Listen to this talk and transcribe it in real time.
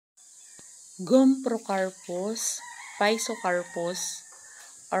Gomphocarpus, physocarpus,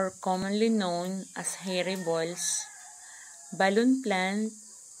 or commonly known as hairy balls, balloon plant,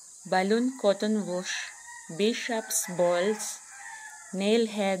 balloon cotton bush, bishop's balls,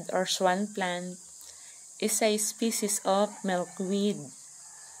 nailhead or swan plant, is a species of milkweed.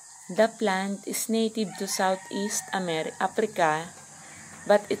 The plant is native to Southeast Africa,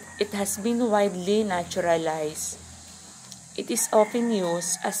 but it has been widely naturalized. It is often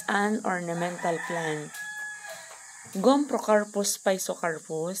used as an ornamental plant. Gomphocarpus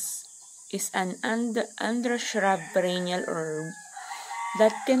physocarpus is an undershrub perennial herb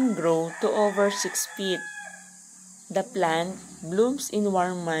that can grow to over 6 feet. The plant blooms in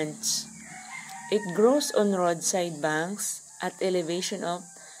warm months. It grows on roadside banks at elevation of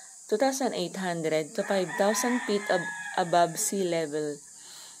 2,800 to 5,000 feet above sea level.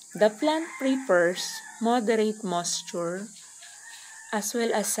 The plant prefers moderate moisture as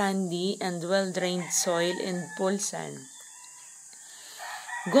well as sandy and well-drained soil and pool sand.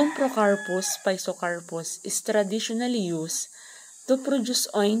 Gomphocarpus physocarpus is traditionally used to produce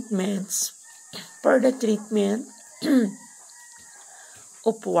ointments for the treatment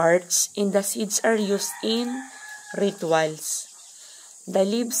of warts, and the seeds are used in rituals. The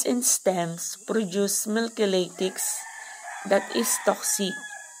leaves and stems produce milky latex that is toxic,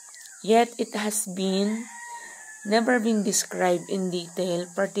 yet it has never been described in detail,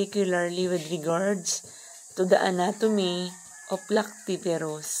 particularly with regards to the anatomy of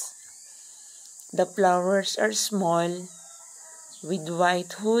lactiferous. The flowers are small, with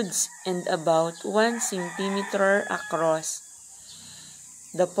white hoods and about 1 centimeter across.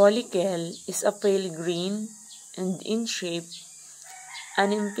 The follicle is a pale green and in shape,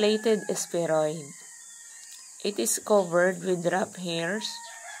 an inflated spheroid. It is covered with rough hairs.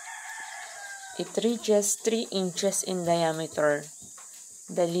 It reaches 3 inches in diameter.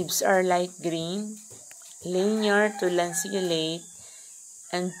 The leaves are light green, linear to lanceolate,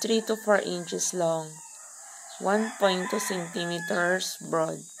 and 3 to 4 inches long, 1.2 centimeters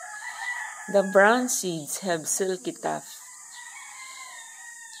broad. The brown seeds have silky tuft.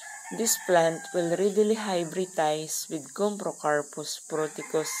 This plant will readily hybridize with Gomphocarpus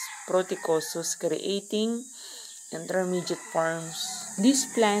fruticosus, creating intermediate forms. This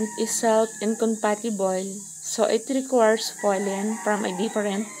plant is self-incompatible, so it requires pollen from a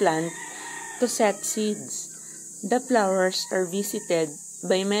different plant to set seeds. The flowers are visited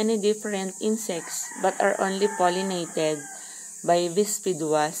by many different insects but are only pollinated by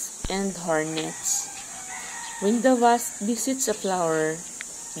wasps and hornets. When the wasp visits a flower,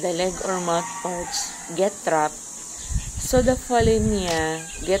 the leg or mouth parts get trapped, so the pollinia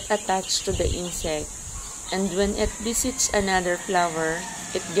get attached to the insect, and when it visits another flower,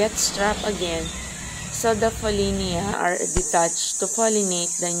 it gets trapped again, so the pollinia are detached to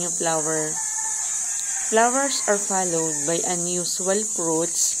pollinate the new flower. Flowers are followed by unusual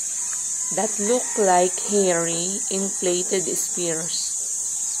fruits that look like hairy, inflated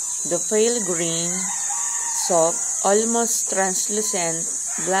spheres. The pale green, soft, almost translucent,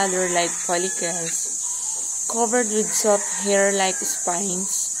 bladder-like follicles, covered with soft hair-like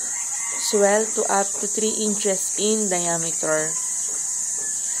spines, swell to up to 3 inches in diameter.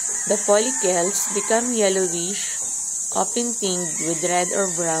 The follicles become yellowish, often tinged with red or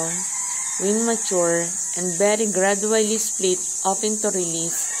brown, when mature, and very gradually split open to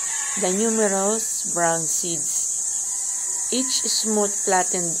release the numerous brown seeds. Each smooth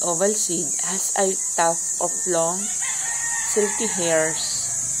flattened oval seed has a tuft of long, silky hairs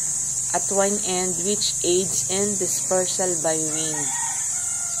at one end which aids in dispersal by wind.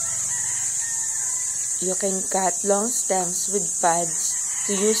 You can cut long stems with pads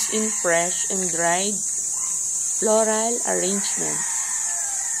to use in fresh and dried floral arrangements.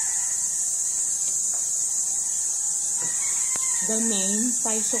 The name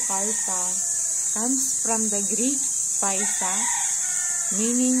physocarpa comes from the Greek physa,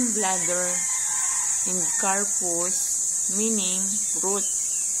 meaning bladder, and karpos, meaning root,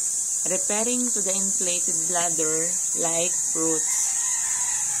 referring to the inflated bladder-like roots.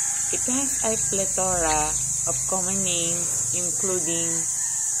 It has a plethora of common names including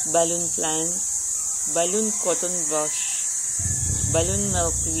balloon plant, balloon cotton bush, balloon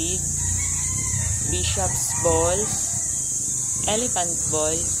milkweed, bishop's balls, elephant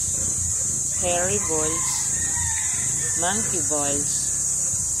balls, hairy balls, monkey balls,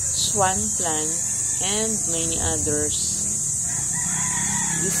 swan plant, and many others.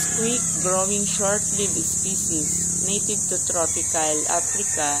 This quick-growing short-lived species, native to tropical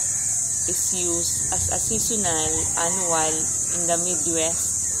Africa, is used as a seasonal annual in the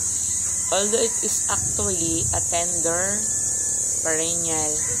Midwest, although it is actually a tender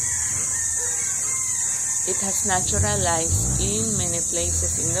perennial. It has naturalized in many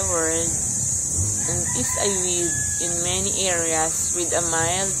places in the world and is a weed in many areas with a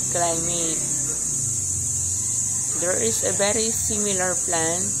mild climate. There is a very similar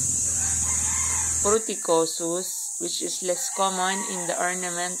plant, fruticosus, which is less common in the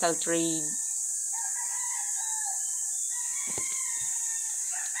ornamental trade.